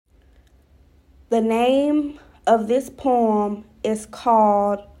The name of this poem is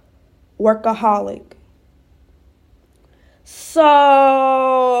called Workaholic.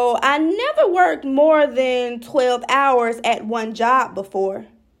 So I never worked more than 12 hours at one job before.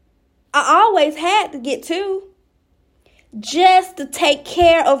 I always had to get two, just to take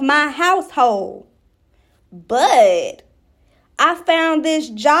care of my household. But I found this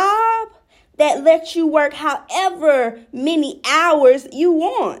job that lets you work however many hours you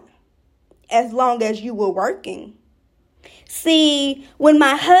want, as long as you were working. See, when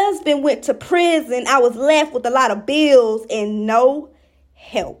my husband went to prison, I was left with a lot of bills and no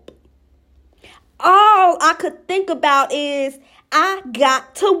help. All I could think about is I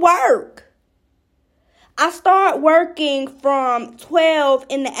got to work. I started working from 12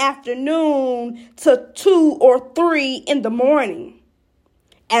 in the afternoon to 2 or 3 in the morning.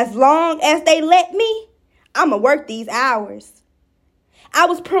 As long as they let me, I'ma work these hours. I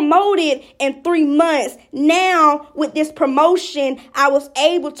was promoted in 3 months. Now, with this promotion, I was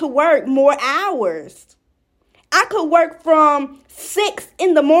able to work more hours. I could work from 6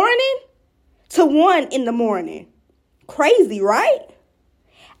 in the morning to 1 in the morning. Crazy, right?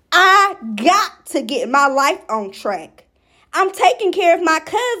 I got to get my life on track. I'm taking care of my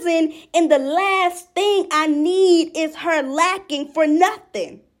cousin, and the last thing I need is her lacking for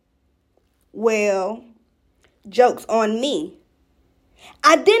nothing. Well, joke's on me.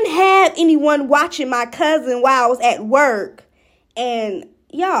 I didn't have anyone watching my cousin while I was at work. And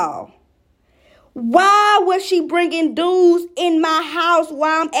y'all, why was she bringing dudes in my house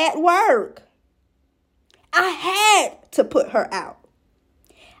while I'm at work? I had to put her out.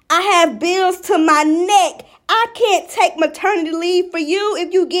 I have bills to my neck. I can't take maternity leave for you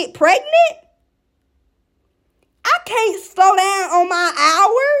if you get pregnant. I can't slow down on my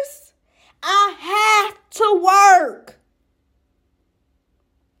hours. I have to work.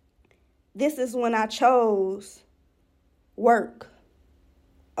 This is when I chose work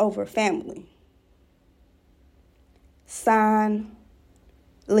over family. Sign,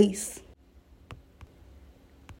 Lease.